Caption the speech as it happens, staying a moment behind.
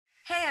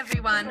Hey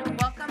everyone,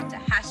 welcome to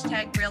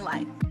Hashtag Real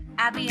Life.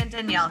 Abby and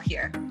Danielle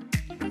here.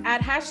 At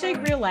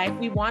Hashtag Real Life,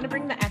 we want to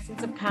bring the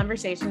essence of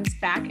conversations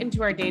back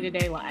into our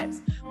day-to-day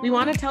lives. We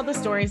want to tell the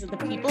stories of the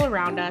people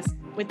around us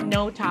with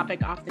no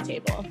topic off the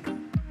table.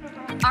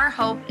 Our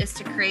hope is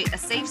to create a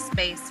safe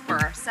space for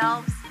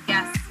ourselves,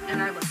 guests,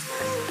 and our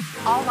listeners,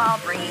 all while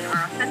bringing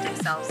our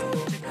authentic selves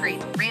to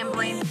create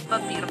rambling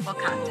but beautiful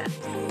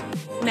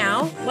content.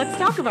 Now, let's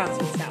talk about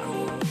some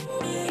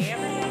stuff. Hey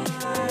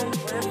everyone,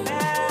 we're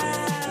back.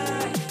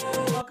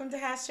 Welcome to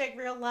Hashtag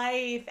Real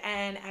Life,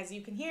 and as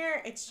you can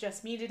hear, it's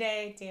just me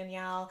today,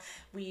 Danielle.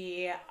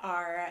 We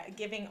are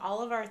giving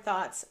all of our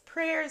thoughts,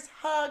 prayers,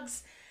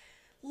 hugs,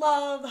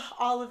 love,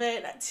 all of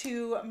it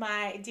to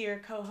my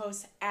dear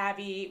co-host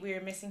Abby. We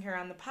are missing her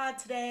on the pod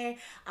today.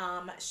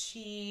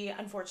 She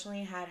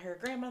unfortunately had her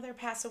grandmother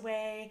pass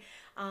away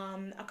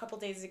a couple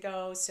days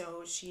ago,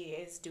 so she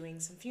is doing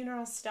some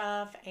funeral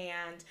stuff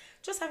and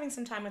just having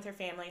some time with her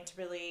family to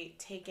really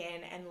take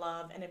in and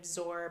love and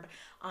absorb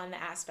on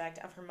the aspect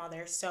of her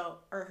mother,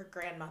 or her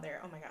grandmother.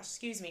 Oh my gosh,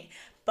 excuse me.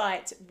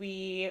 But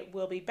we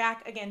will be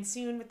back again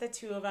soon with the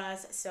two of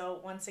us. So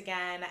once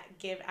again,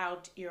 give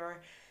out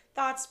your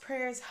thoughts,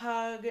 prayers,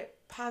 hug,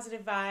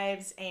 positive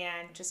vibes,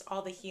 and just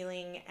all the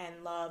healing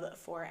and love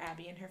for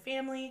Abby and her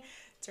family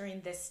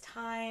during this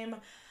time.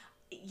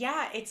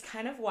 Yeah, it's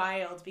kind of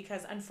wild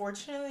because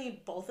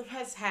unfortunately both of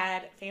us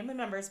had family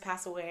members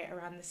pass away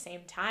around the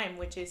same time,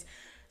 which is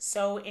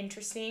so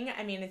interesting.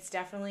 I mean, it's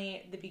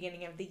definitely the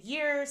beginning of the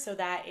year, so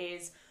that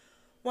is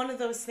one of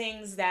those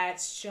things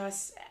that's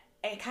just,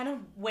 it kind of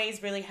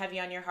weighs really heavy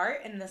on your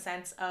heart in the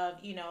sense of,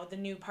 the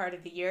new part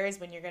of the year is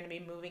when you're going to be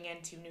moving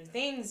into new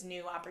things,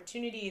 new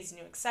opportunities,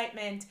 new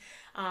excitement,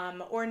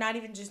 or not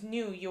even just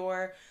new,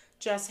 you're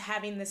just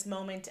having this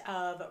moment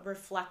of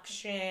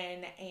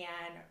reflection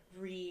and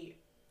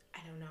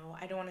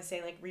I don't want to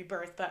say like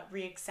rebirth, but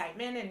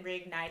re-excitement and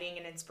reigniting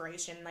and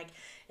inspiration like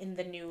in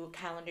the new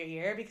calendar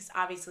year, because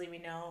obviously we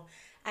know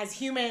as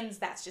humans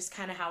that's just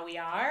kind of how we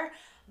are.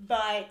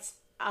 But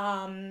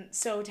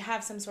so to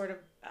have some sort of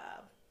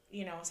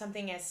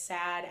something as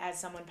sad as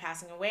someone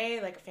passing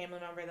away, like a family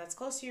member that's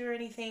close to you or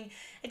anything,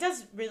 it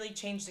does really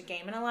change the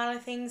game in a lot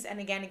of things. And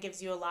again, it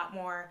gives you a lot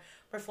more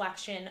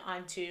reflection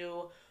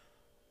onto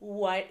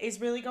what is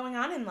really going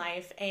on in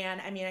life.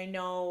 And I mean, I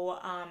know,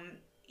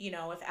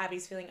 if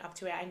Abby's feeling up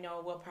to it, I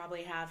know we'll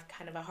probably have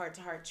kind of a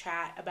heart-to-heart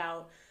chat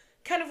about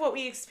kind of what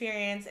we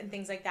experience and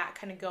things like that,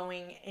 kind of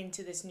going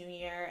into this new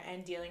year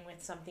and dealing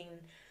with something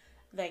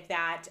like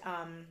that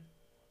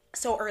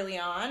so early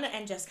on,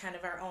 and just kind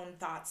of our own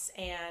thoughts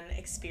and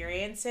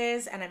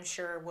experiences. And I'm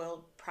sure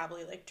we'll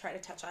probably like try to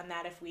touch on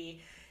that if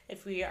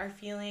we are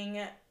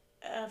feeling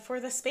for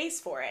the space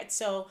for it.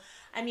 So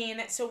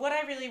what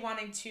I really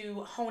wanted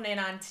to hone in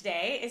on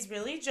today is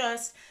really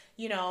just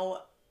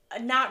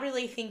not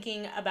really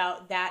thinking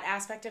about that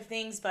aspect of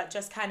things, but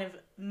just kind of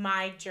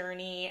my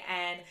journey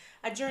and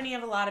a journey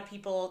of a lot of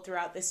people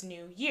throughout this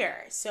new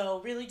year.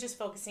 So really just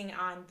focusing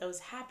on those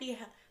happy,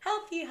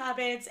 healthy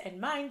habits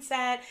and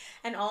mindset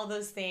and all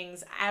those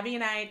things. Abby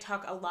and I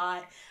talk a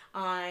lot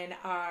on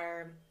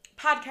our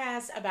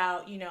podcast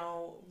about,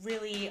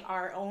 really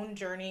our own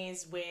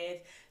journeys with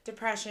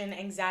depression,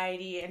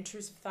 anxiety,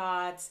 intrusive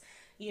thoughts,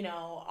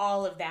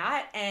 all of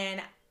that. And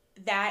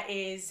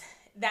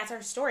that's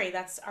our story,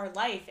 that's our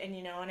life. And,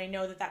 and I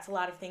know that that's a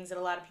lot of things that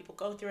a lot of people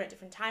go through at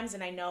different times.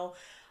 And I know,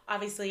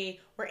 obviously,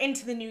 we're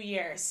into the new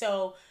year.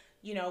 So,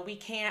 we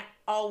can't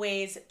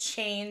always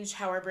change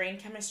how our brain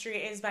chemistry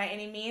is by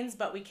any means,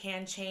 but we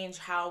can change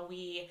how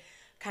we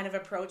kind of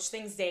approach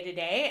things day to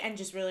day and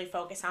just really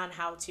focus on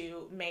how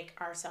to make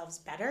ourselves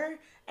better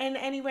in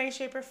any way,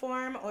 shape, or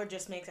form, or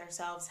just make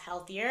ourselves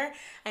healthier.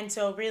 And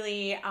so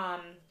really,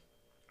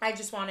 I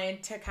just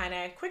wanted to kind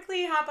of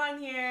quickly hop on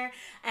here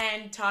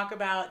and talk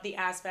about the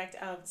aspect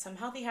of some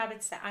healthy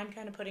habits that I'm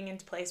kind of putting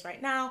into place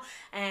right now.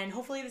 And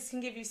hopefully this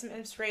can give you some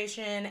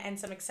inspiration and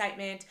some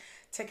excitement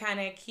to kind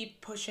of keep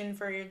pushing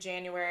for your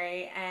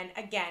January. And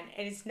again,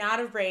 it is not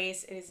a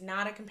race. It is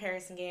not a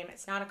comparison game.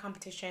 It's not a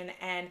competition.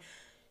 And,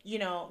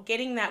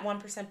 getting that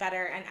 1%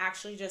 better and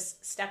actually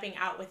just stepping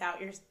out without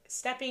your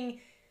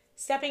stepping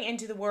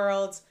into the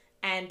world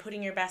and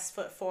putting your best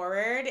foot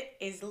forward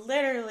is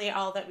literally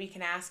all that we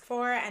can ask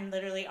for and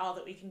literally all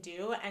that we can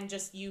do. And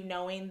just you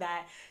knowing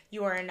that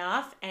you are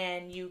enough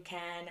and you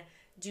can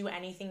do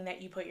anything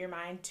that you put your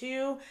mind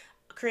to,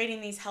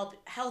 creating these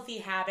healthy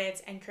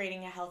habits and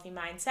creating a healthy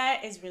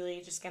mindset is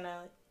really just going to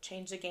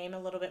change the game a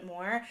little bit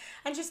more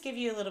and just give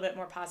you a little bit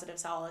more positive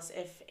solace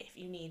if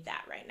you need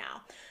that right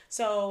now.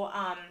 So,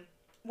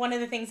 one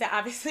of the things that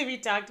obviously we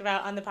talked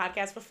about on the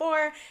podcast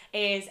before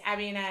is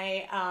Abby and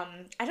I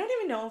don't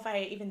even know if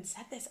I even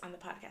said this on the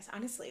podcast,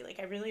 honestly, like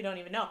I really don't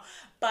even know,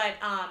 but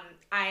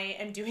I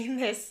am doing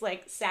this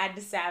like Sad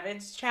to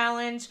Savage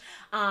challenge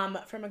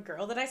from a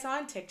girl that I saw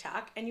on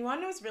TikTok. And you want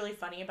to know what's really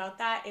funny about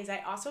that is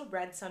I also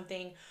read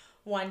something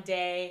one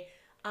day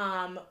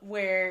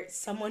where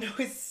someone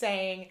was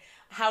saying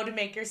how to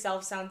make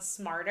yourself sound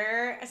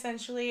smarter,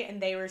 essentially, and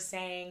they were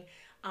saying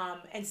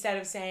instead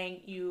of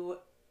saying you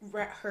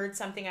heard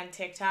something on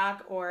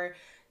TikTok or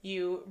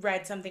you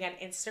read something on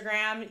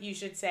Instagram, you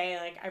should say,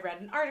 like, I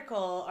read an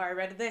article or I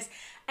read this.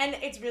 And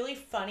it's really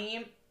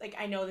funny. Like,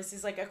 I know this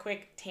is like a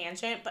quick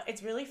tangent, but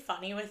it's really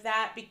funny with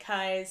that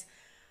because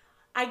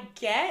I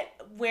get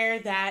where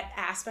that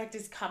aspect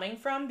is coming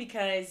from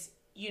because,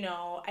 you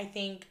know, I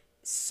think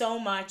so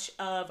much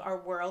of our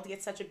world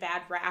gets such a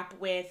bad rap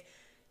with,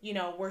 you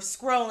know, we're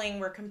scrolling,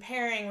 we're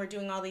comparing, we're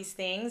doing all these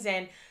things.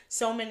 And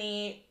so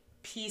many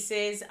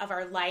pieces of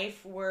our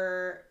life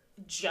we're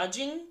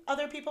judging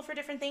other people for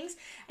different things.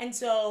 And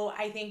so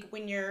I think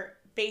when you're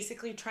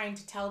basically trying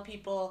to tell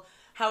people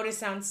how to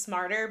sound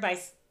smarter by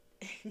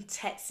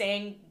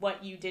saying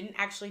what you didn't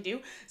actually do.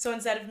 So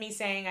instead of me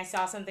saying I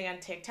saw something on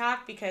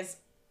TikTok, because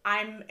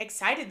I'm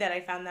excited that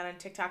I found that on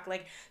TikTok,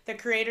 like the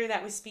creator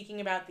that was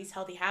speaking about these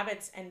healthy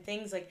habits and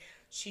things, like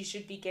she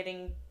should be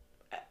getting,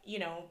 you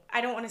know,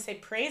 I don't want to say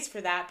praise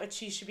for that, but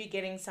she should be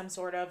getting some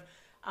sort of,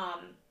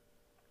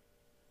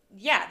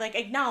 like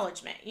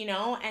acknowledgement, you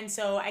know? And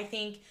so I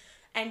think,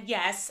 and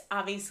yes,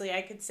 obviously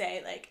I could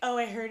say like, oh,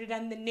 I heard it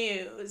on the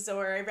news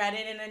or I read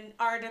it in an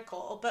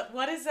article, but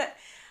what is it?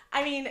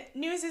 I mean,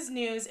 news is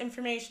news,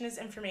 information is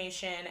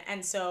information,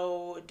 and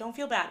so don't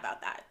feel bad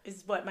about that,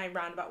 is what my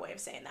roundabout way of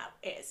saying that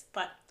is,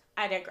 but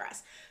I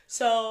digress.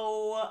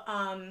 So,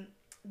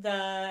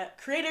 the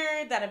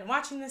creator that I've been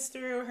watching this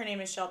through, her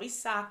name is Shelby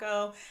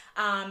Sacco,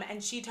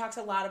 and she talks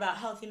a lot about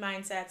healthy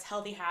mindsets,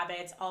 healthy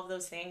habits, all of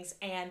those things,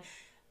 and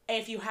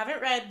if you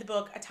haven't read the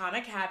book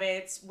Atomic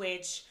Habits,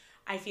 which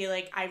I feel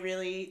like I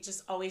really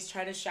just always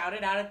try to shout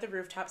it out at the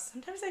rooftops,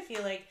 sometimes I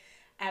feel like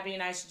Abby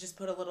and I should just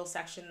put a little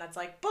section that's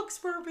like books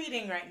we're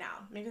reading right now.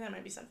 Maybe that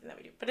might be something that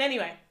we do. But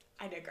anyway,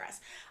 I digress.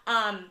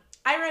 I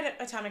read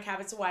Atomic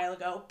Habits a while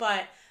ago,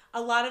 but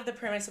a lot of the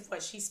premise of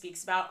what she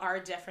speaks about are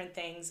different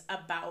things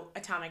about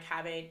atomic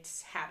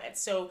habits.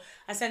 So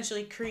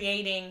essentially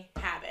creating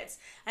habits.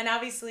 And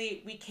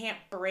obviously we can't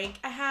break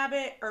a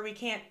habit, or we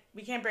can't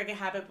break a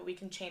habit, but we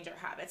can change our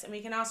habits. And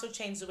we can also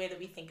change the way that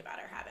we think about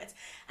our habits.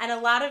 And a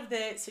lot of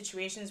the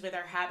situations with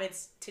our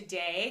habits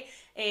today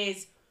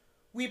is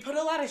we put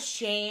a lot of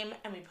shame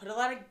and we put a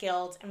lot of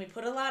guilt and we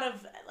put a lot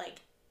of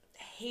like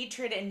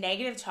hatred and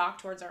negative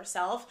talk towards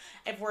ourselves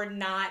if we're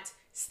not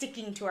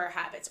sticking to our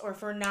habits, or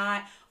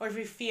if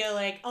we feel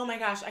like, oh my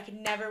gosh, I could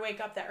never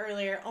wake up that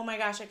earlier, oh my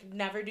gosh, I could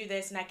never do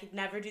this and I could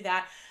never do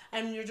that,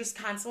 and you're just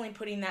constantly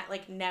putting that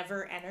like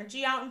never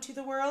energy out into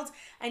the world.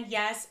 And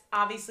yes,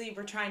 obviously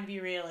we're trying to be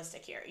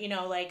realistic here, you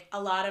know, like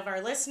a lot of our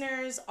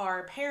listeners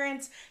are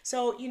parents,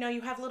 so you know,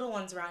 you have little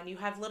ones around, you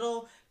have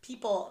little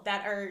people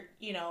that are,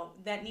 you know,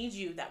 that need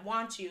you, that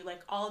want you,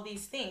 like all of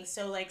these things.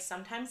 So like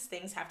sometimes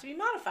things have to be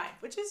modified,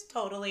 which is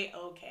totally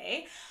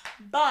okay.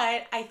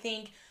 But I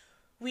think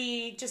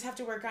we just have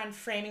to work on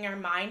framing our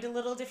mind a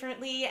little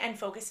differently and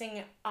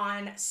focusing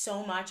on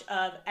so much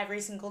of every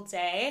single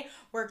day.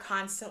 We're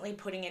constantly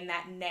putting in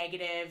that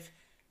negative,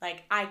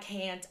 like, I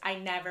can't, I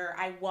never,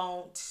 I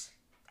won't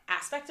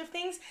aspect of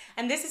things.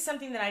 And this is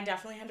something that I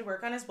definitely had to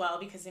work on as well,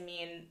 because I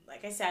mean,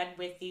 like I said,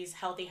 with these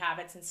healthy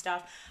habits and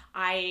stuff,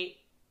 I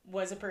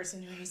was a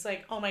person who was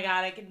like, oh my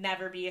God, I could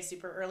never be a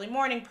super early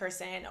morning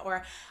person,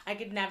 or I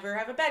could never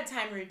have a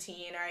bedtime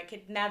routine, or I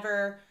could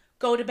never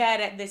go to bed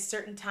at this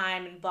certain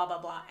time and blah,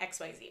 blah, blah,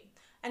 XYZ.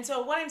 And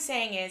so what I'm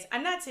saying is,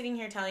 I'm not sitting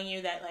here telling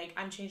you that like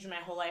I'm changing my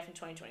whole life in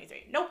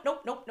 2023. Nope,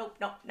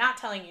 not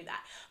telling you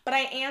that. But I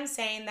am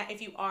saying that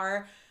if you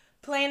are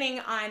planning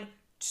on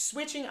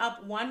switching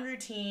up one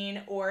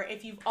routine, or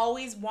if you've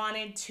always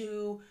wanted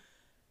to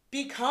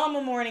become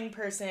a morning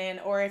person,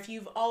 or if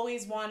you've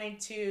always wanted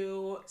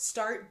to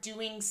start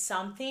doing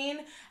something.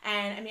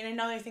 And I mean,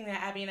 another thing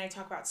that Abby and I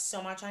talk about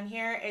so much on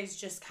here is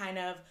just kind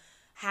of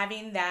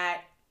having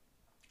that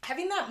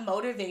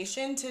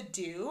motivation to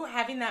do,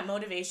 having that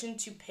motivation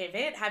to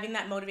pivot, having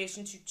that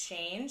motivation to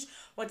change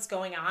what's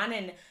going on,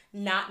 and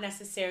not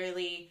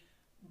necessarily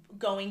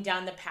going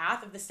down the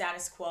path of the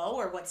status quo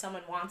or what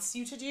someone wants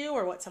you to do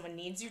or what someone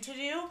needs you to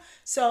do.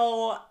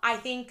 So I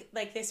think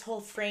like this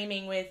whole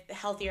framing with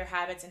healthier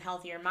habits and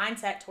healthier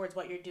mindset towards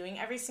what you're doing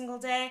every single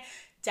day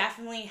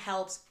definitely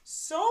helps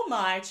so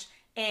much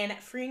in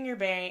freeing your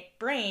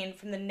brain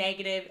from the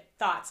negative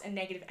thoughts and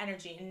negative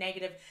energy and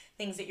negative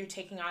things that you're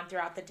taking on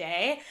throughout the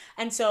day.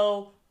 And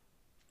so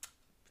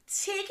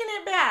taking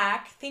it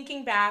back,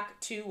 thinking back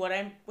to what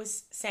I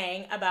was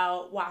saying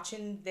about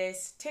watching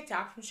this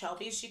TikTok from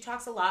Shelby, she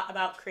talks a lot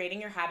about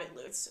creating your habit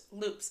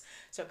loops.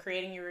 So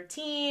creating your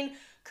routine,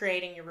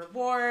 creating your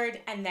reward,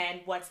 and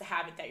then what's the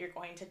habit that you're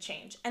going to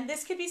change. And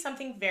this could be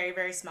something very,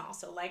 very small.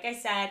 So like I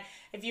said,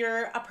 if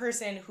you're a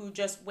person who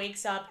just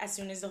wakes up as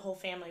soon as the whole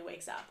family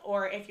wakes up,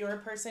 or if you're a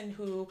person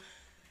who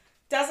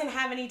doesn't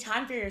have any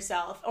time for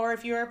yourself, or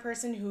if you're a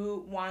person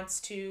who wants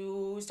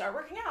to start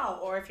working out,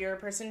 or if you're a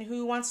person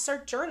who wants to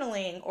start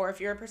journaling, or if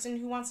you're a person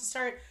who wants to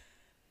start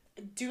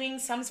doing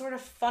some sort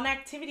of fun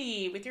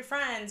activity with your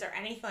friends or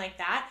anything like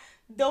that,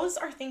 those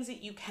are things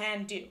that you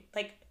can do.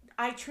 Like,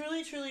 I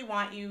truly, truly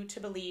want you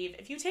to believe,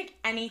 if you take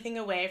anything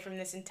away from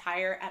this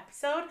entire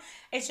episode,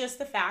 it's just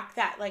the fact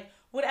that, like,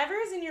 whatever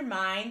is in your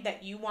mind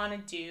that you want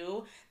to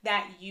do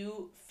that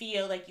you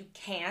feel like you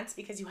can't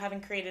because you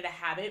haven't created a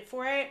habit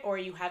for it, or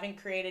you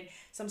haven't created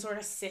some sort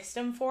of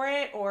system for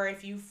it, or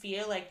if you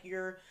feel like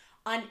you're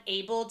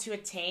unable to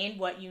attain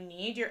what you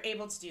need, you're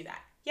able to do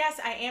that. Yes,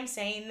 I am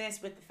saying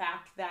this with the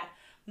fact that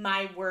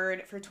my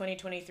word for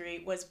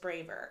 2023 was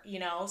braver,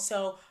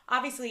 So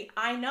obviously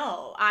I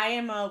know I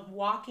am a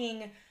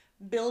walking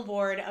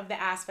billboard of the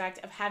aspect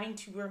of having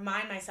to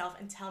remind myself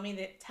and tell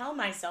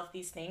myself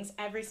these things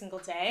every single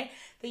day,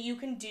 that you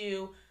can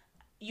do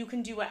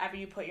whatever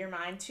you put your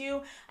mind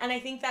to. And I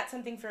think that's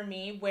something for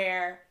me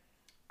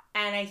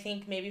and I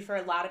think maybe for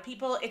a lot of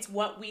people, it's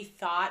what we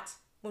thought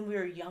when we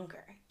were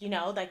younger,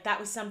 like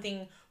that was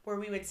something where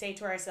we would say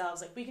to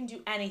ourselves, like, we can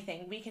do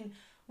anything. We can,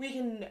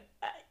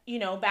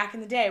 back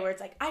in the day where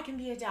it's like, I can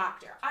be a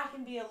doctor, I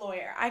can be a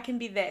lawyer, I can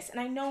be this. And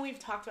I know we've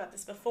talked about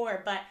this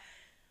before, but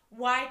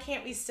why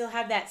can't we still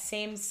have that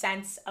same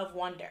sense of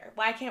wonder?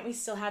 Why can't we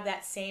still have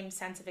that same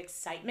sense of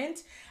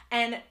excitement?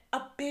 And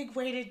a big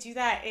way to do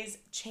that is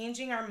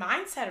changing our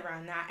mindset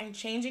around that, and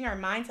changing our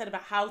mindset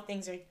about how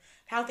things are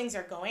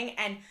going,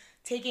 and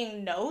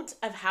taking note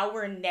of how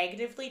we're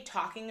negatively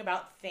talking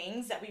about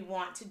things that we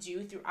want to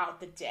do throughout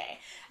the day,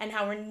 and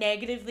how we're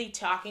negatively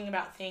talking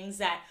about things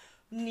that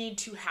need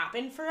to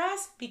happen for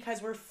us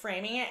because we're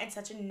framing it in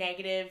such a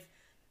negative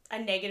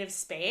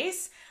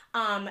space.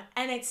 And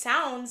it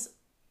sounds,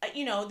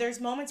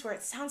 there's moments where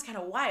it sounds kind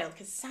of wild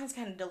because it sounds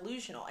kind of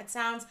delusional. It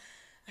sounds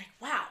like,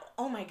 wow,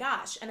 oh my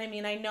gosh. And Abby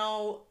and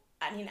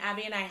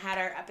I had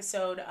our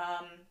episode,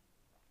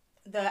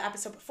 the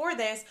episode before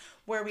this,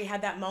 where we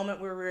had that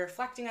moment where we were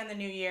reflecting on the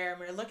new year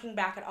and we were looking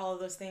back at all of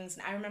those things.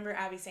 And I remember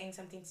Abby saying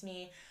something to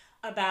me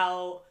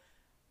about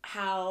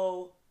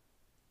how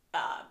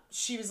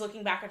she was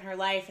looking back on her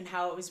life and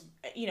how it was,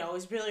 it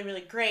was really,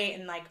 really great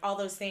and like all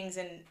those things.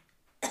 And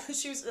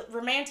she was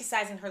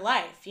romanticizing her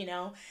life,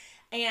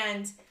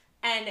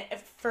 and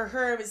for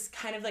her, it was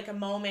kind of like a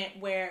moment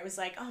where it was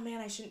like, oh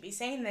man, I shouldn't be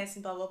saying this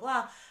and blah, blah,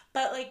 blah.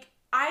 But like,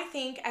 I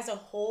think as a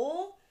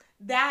whole,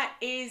 that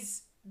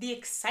is the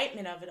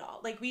excitement of it all.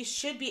 Like, we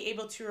should be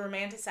able to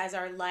romanticize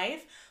our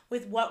life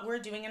with what we're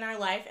doing in our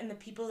life and the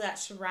people that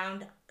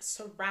surround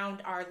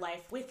our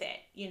life with it,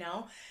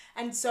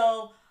 And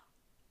so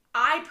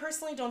I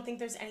personally don't think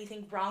there's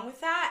anything wrong with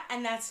that.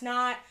 And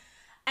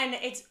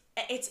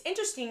it's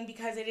interesting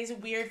because it is a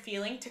weird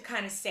feeling to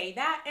kind of say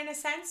that in a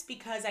sense,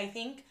 because I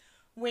think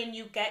when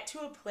you get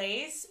to a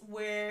place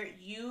where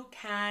you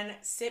can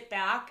sit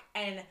back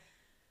and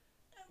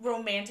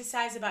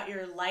romanticize about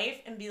your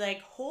life and be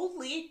like,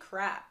 holy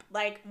crap,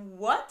 like,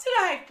 what did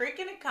I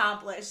freaking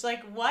accomplish?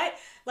 Like, what?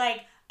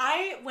 Like,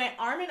 I went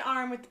arm in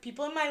arm with the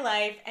people in my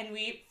life and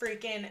we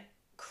freaking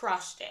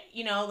crushed it.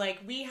 Like,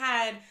 we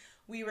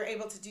were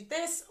able to do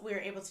this, we were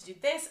able to do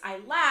this, I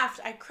laughed,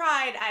 I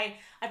cried, I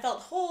felt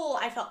whole,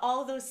 I felt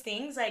all of those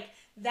things. Like,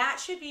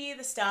 that should be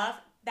the stuff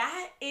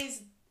that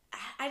is,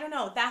 I don't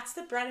know, that's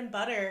the bread and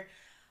butter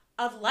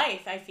of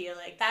life. I feel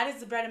like that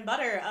is the bread and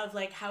butter of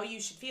like how you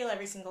should feel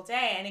every single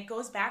day. And it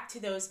goes back to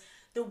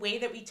the way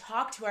that we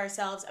talk to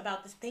ourselves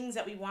about the things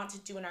that we want to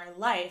do in our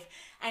life,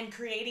 and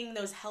creating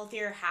those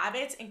healthier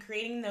habits and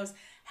creating those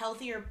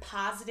healthier,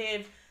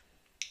 positive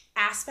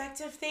aspects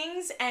of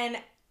things. And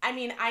I've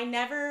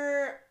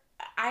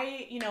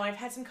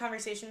had some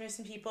conversation with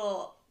some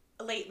people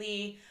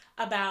lately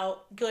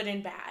about good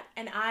and bad.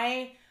 And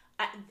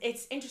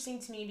it's interesting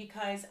to me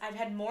because I've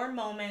had more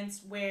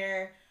moments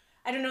where,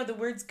 I don't know, the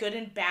words good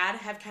and bad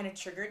have kind of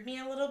triggered me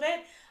a little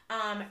bit.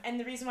 And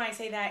the reason why I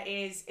say that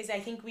is I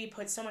think we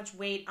put so much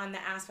weight on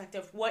the aspect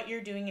of what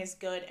you're doing is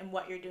good and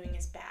what you're doing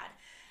is bad.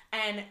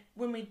 And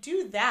when we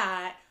do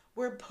that,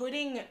 we're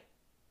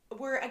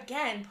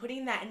again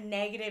putting that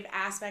negative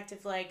aspect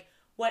of like,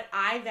 what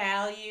I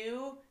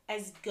value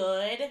as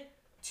good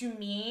to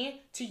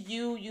me, to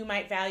you, you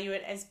might value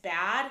it as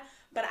bad.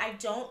 But I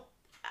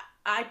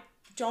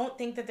don't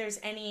think that there's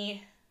a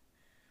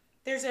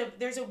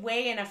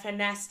way and a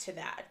finesse to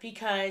that,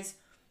 because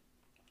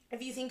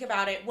if you think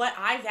about it, what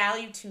I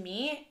value to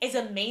me is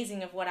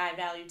amazing of what I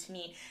value to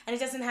me. And it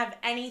doesn't have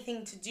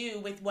anything to do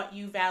with what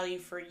you value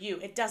for you.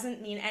 It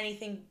doesn't mean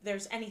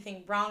there's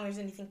anything wrong, there's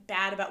anything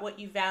bad about what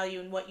you value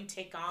and what you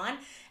take on.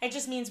 It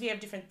just means we have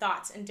different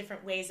thoughts and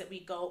different ways that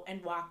we go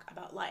and walk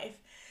about life.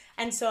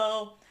 And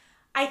so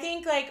I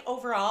think, like,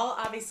 overall,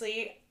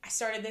 obviously, I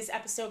started this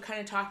episode kind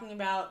of talking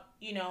about,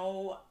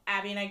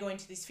 Abby and I going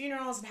to these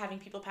funerals and having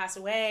people pass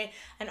away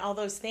and all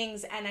those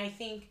things. And I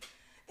think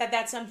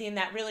that's something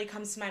that really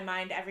comes to my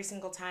mind every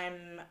single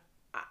time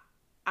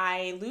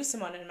I lose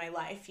someone in my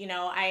life.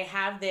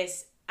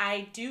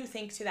 I do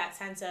think to that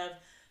sense of,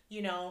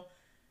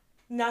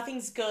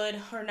 nothing's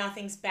good or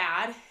nothing's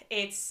bad.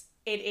 It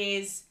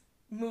is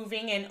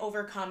moving and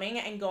overcoming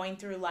and going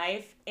through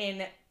life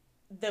in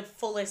the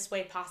fullest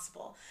way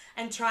possible,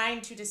 and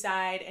trying to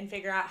decide and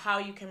figure out how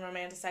you can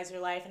romanticize your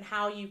life and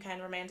how you can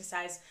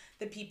romanticize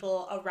the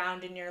people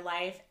around in your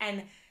life.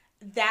 And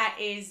that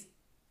is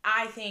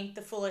I think,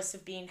 the fullest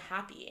of being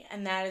happy.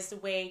 And that is the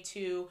way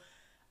to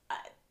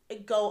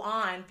go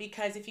on,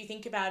 because if you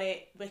think about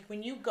it, like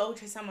when you go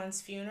to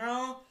someone's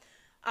funeral,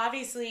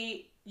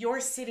 obviously you're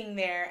sitting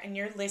there and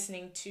you're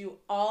listening to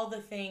all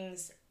the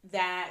things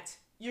that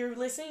you're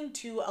listening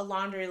to, a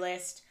laundry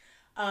list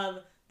of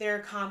their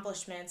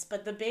accomplishments,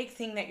 but the big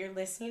thing that you're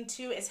listening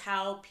to is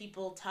how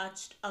people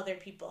touched other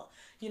people,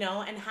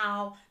 and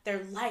how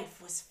their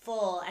life was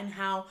full, and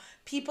how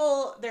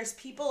there's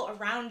people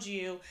around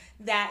you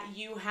that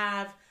you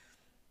have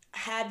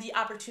had the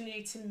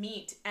opportunity to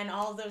meet, and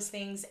all of those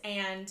things.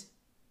 And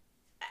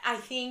I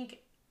think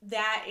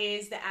that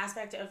is the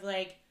aspect of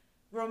like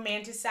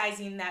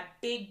romanticizing that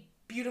big,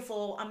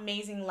 beautiful,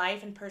 amazing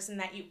life and person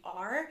that you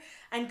are,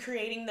 and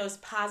creating those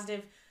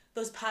positive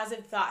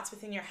thoughts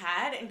within your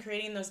head, and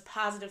creating those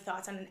positive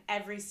thoughts on an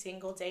every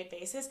single day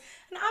basis.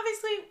 And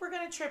obviously we're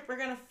going to trip, we're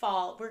going to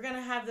fall, we're going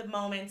to have the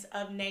moments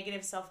of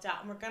negative self-doubt,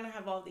 and we're going to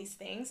have all these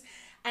things.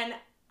 And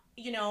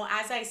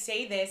as I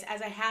say this,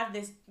 as I have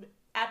this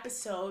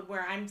episode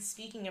where I'm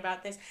speaking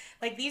about this,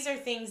 like, these are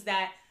things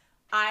that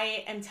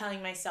I am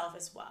telling myself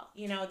as well.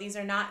 These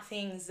are not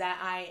things that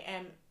I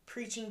am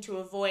preaching to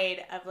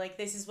avoid, of like,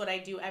 this is what I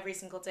do every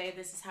single day,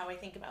 this is how I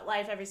think about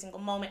life every single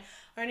moment,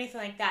 or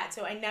anything like that.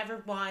 So I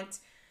never want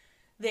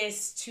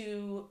this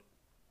to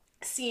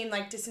seem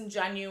like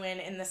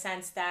disingenuous in the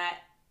sense that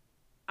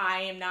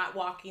I am not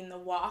walking the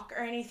walk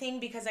or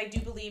anything, because I do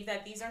believe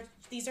that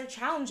these are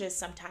challenges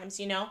sometimes,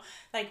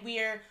 like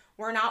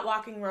we're not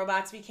walking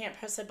robots. We can't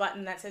press a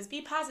button that says be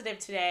positive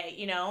today.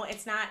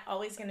 It's not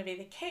always going to be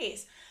the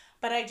case.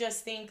 But I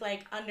just think,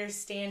 like,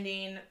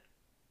 understanding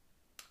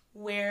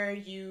where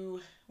you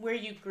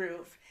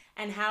groove,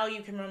 and how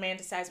you can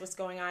romanticize what's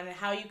going on, and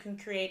how you can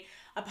create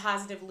a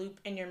positive loop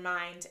in your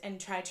mind and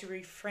try to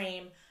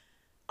reframe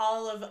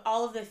all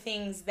of the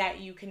things that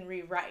you can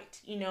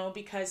rewrite,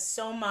 because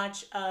so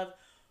much of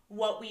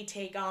what we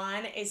take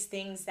on is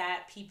things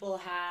that people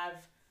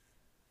have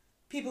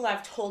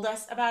told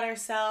us about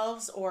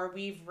ourselves, or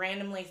we've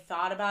randomly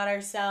thought about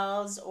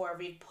ourselves, or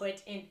we've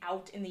put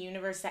out in the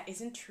universe that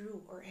isn't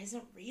true or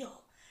isn't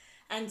real.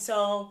 And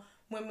so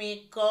when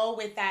we go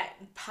with that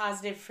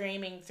positive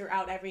framing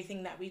throughout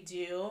everything that we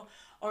do,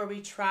 or we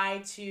try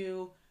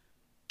to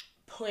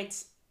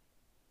put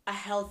a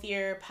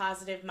healthier,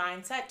 positive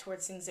mindset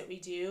towards things that we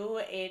do,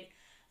 it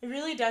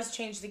really does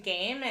change the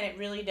game, and it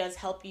really does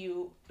help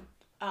you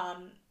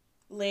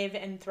live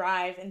and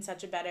thrive in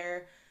such a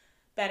better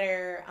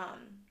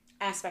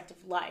aspect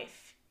of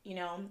life,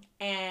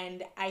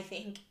 and I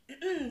think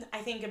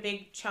a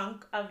big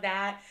chunk of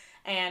that,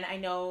 and I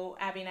know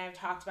Abby and I have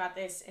talked about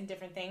this in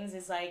different things,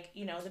 is like,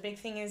 the big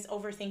thing is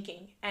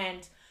overthinking,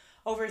 and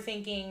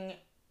overthinking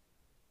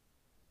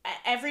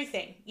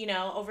everything,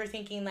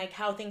 overthinking like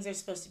how things are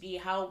supposed to be,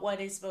 what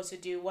is supposed to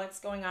do, what's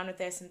going on with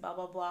this, and blah,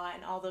 blah, blah,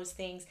 and all those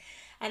things.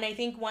 And I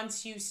think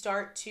once you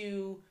start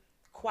to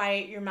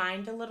quiet your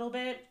mind a little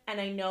bit,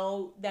 and I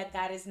know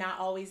that is not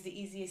always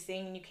the easiest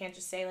thing, and you can't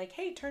just say like,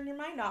 hey, turn your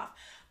mind off.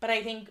 But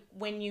I think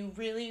when you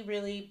really,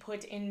 really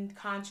put in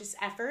conscious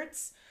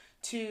efforts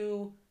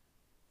to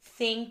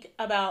think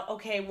about,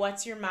 okay,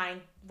 what's your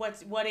mind,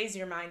 what is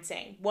your mind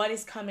saying, what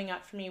is coming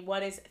up for me,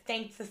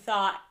 think the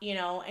thought,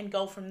 and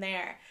go from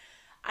there.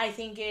 I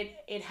think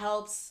it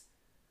helps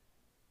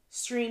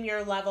stream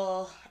your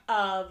level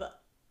of life,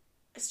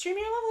 stream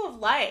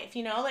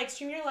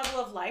your level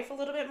of life a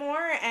little bit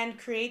more, and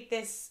create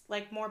this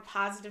like more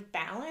positive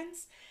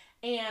balance.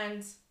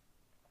 And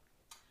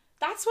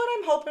that's what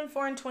I'm hoping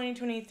for in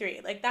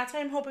 2023. Like, that's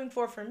what I'm hoping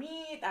for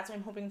me. That's what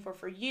I'm hoping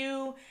for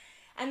you.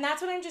 And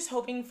that's what I'm just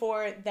hoping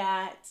for,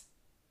 that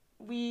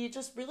we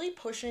just really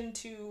push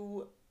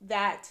into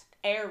that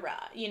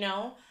era,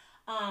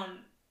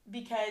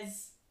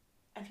 because,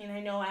 I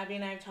know Abby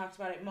and I have talked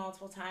about it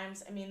multiple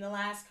times. the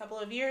last couple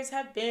of years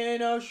have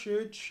been a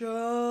shit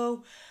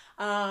show.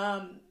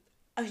 I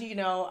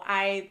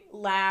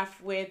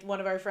laugh with one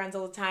of our friends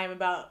all the time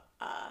about,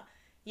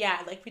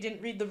 like, we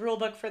didn't read the rule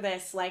book for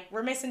this. Like,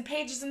 we're missing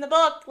pages in the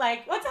book.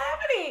 Like, what's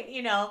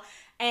happening?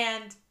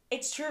 And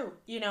it's true,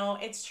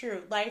 it's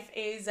true. Life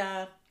is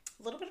a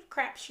little bit of a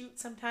crapshoot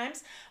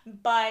sometimes,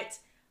 but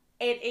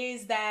it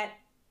is that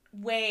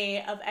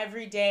way of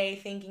every day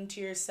thinking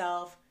to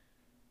yourself,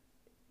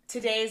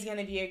 today is going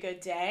to be a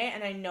good day,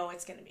 and I know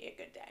it's going to be a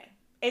good day.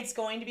 It's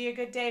going to be a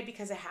good day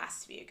because it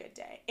has to be a good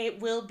day. It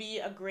will be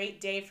a great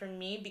day for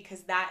me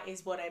because that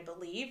is what I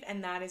believe,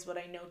 and that is what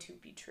I know to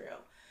be true.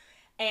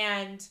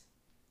 And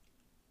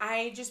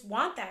I just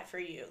want that for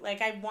you.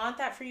 Like, I want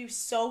that for you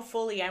so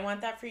fully. I want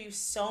that for you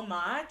so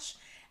much.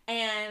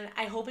 And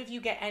I hope if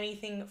you get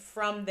anything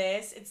from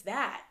this, it's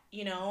that,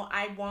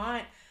 I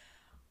want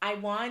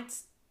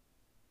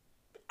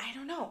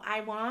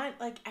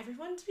like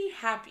everyone to be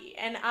happy.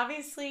 And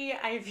obviously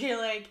I feel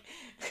like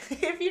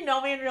if you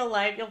know me in real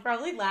life, you'll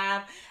probably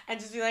laugh and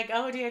just be like,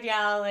 oh,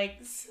 Danielle, like,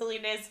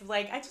 silliness of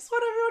like, I just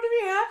want everyone to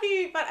be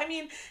happy. But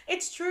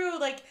it's true.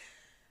 Like,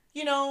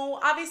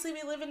 obviously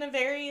we live in a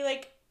very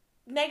like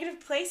negative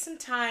place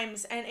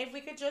sometimes, and if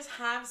we could just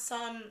have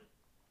some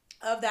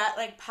of that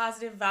like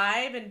positive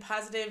vibe and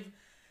positive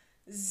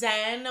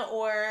zen,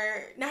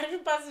 or not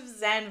even positive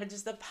zen, but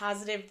just the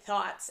positive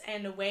thoughts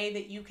and a way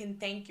that you can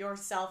thank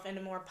yourself in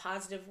a more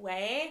positive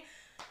way.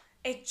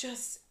 It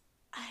just,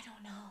 I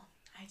don't know.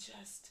 I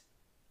just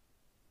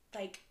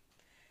like,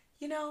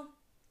 you know,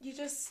 you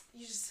just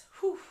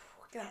whew,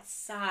 that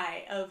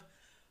sigh of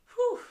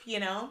whew, you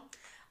know.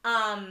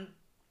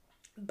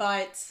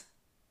 But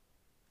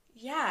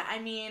yeah, I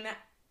mean,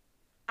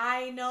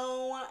 I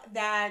know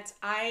that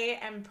I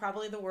am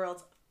probably the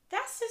world's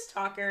fastest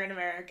talker in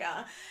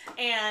America,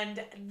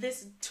 and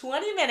this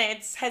 20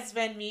 minutes has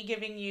been me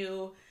giving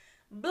you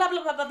blah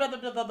blah blah blah blah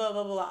blah blah blah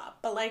blah blah.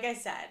 But like I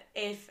said,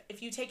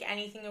 if you take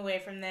anything away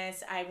from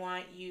this, I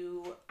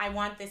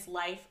want this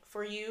life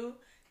for you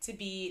to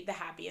be the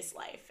happiest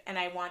life, and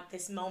I want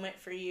this moment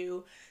for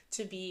you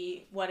to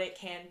be what it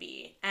can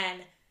be. And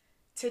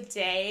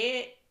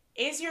today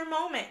is your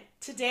moment.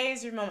 Today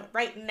is your moment.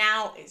 Right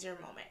now is your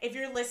moment. If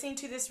you're listening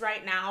to this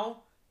right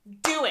now,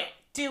 do it.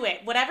 Do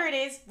it. Whatever it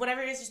is,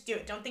 just do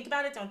it. Don't think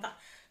about it.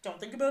 Don't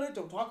think about it.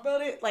 Don't talk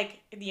about it. Like,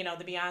 you know,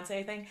 the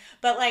Beyonce thing.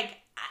 But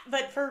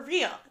but for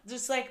real,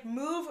 just like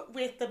move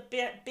with the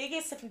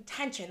biggest of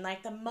intention,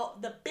 like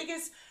the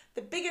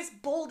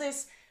biggest,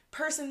 boldest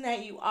person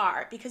that you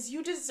are, because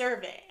you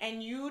deserve it,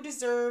 and you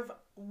deserve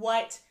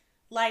what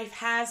life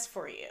has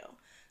for you.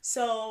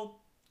 So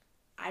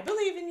I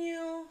believe in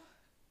you.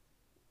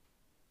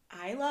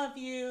 I love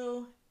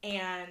you,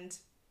 and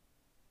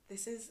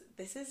this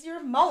is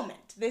your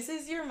moment. This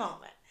is your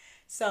moment.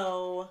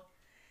 So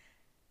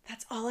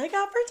that's all I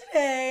got for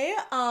today.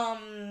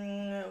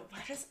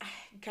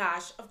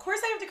 Gosh, of course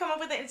I have to come up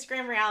with an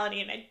Instagram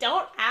reality, and I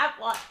don't have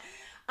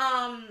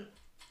one.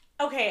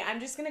 Okay, I'm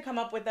just gonna come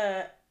up with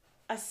a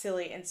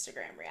silly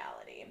Instagram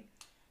reality.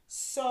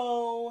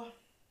 So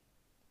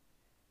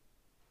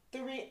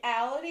the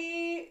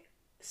reality,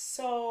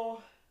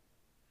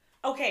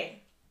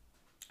 okay.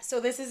 So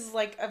this is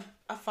like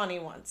a funny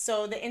one.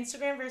 So the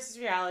Instagram versus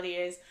reality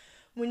is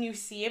when you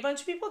see a bunch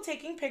of people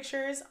taking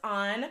pictures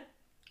on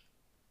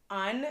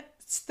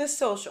the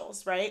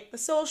socials, right? The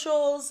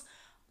socials,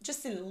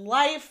 just in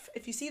life,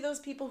 if you see those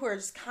people who are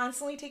just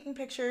constantly taking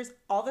pictures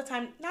all the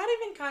time, not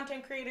even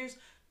content creators,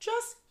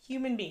 just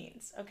human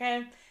beings,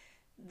 okay?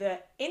 The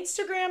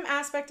Instagram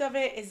aspect of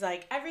it is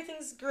like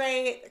everything's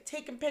great, they're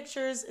taking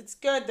pictures, it's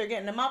good, they're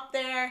getting them up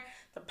there,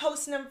 they're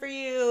posting them for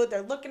you,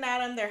 they're looking at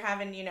them, they're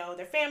having, you know,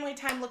 their family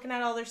time looking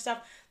at all their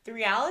stuff. The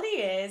reality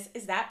is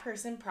that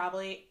person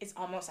probably is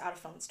almost out of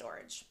phone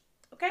storage,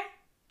 okay?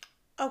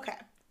 Okay,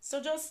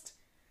 so just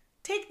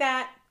take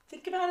that,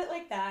 think about it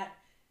like that.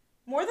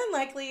 More than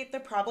likely, they're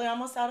probably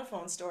almost out of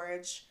phone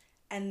storage,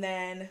 and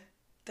then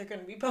they're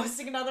going to be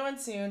posting another one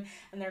soon,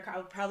 and they're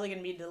probably going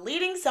to be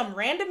deleting some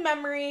random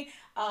memory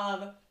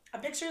of a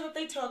picture that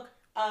they took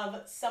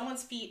of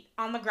someone's feet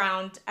on the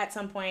ground at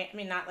some point. I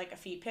mean, not like a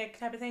feet pic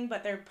type of thing,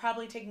 but they're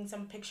probably taking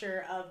some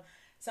picture of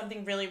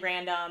something really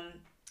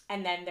random,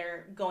 and then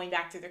they're going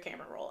back through their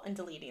camera roll and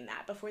deleting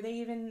that before they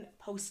even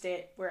post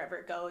it wherever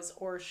it goes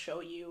or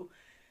show you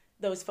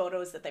those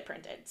photos that they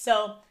printed.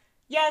 So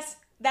yes,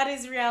 that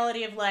is the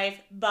reality of life,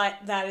 but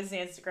that is the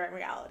Instagram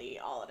reality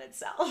all in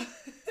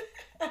itself.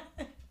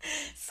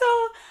 So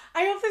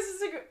I hope this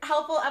is a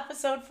helpful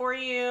episode for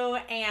you.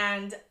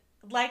 And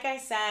like I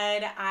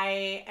said,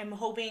 I am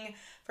hoping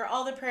for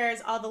all the prayers,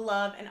 all the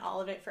love, and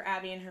all of it for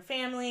Abby and her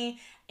family.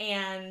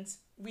 And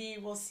we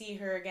will see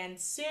her again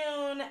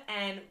soon.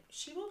 And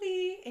she will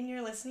be in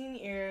your listening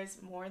ears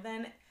more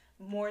than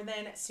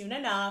soon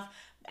enough.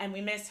 And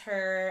we miss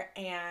her.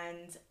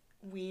 And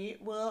we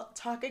will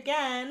talk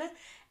again.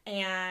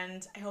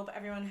 And I hope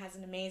everyone has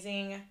an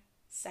amazing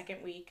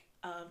second week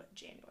of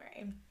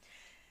January.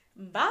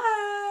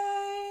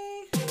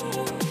 Bye!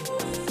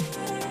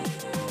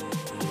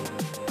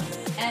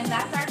 And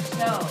that's our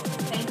show.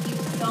 Thank you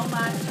so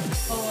much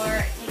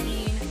for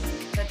taking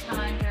the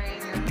time during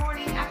your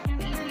morning,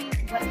 afternoon,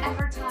 evening,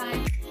 whatever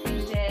time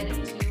you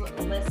did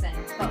to listen.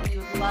 But we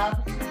would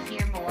love to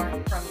hear more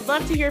from you.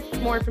 Love to hear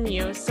more from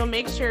you. So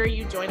make sure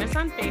you join us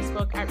on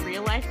Facebook at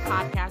Real Life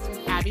Podcast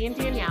with Abby and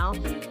Danielle,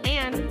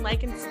 and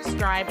like and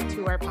subscribe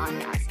to our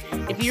podcast.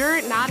 If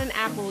you're not an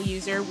Apple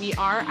user, we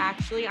are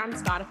actually on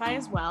Spotify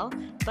as well.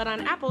 But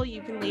on Apple,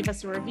 you can leave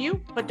us a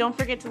review. But don't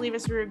forget to leave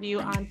us a review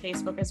on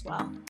Facebook as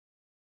well.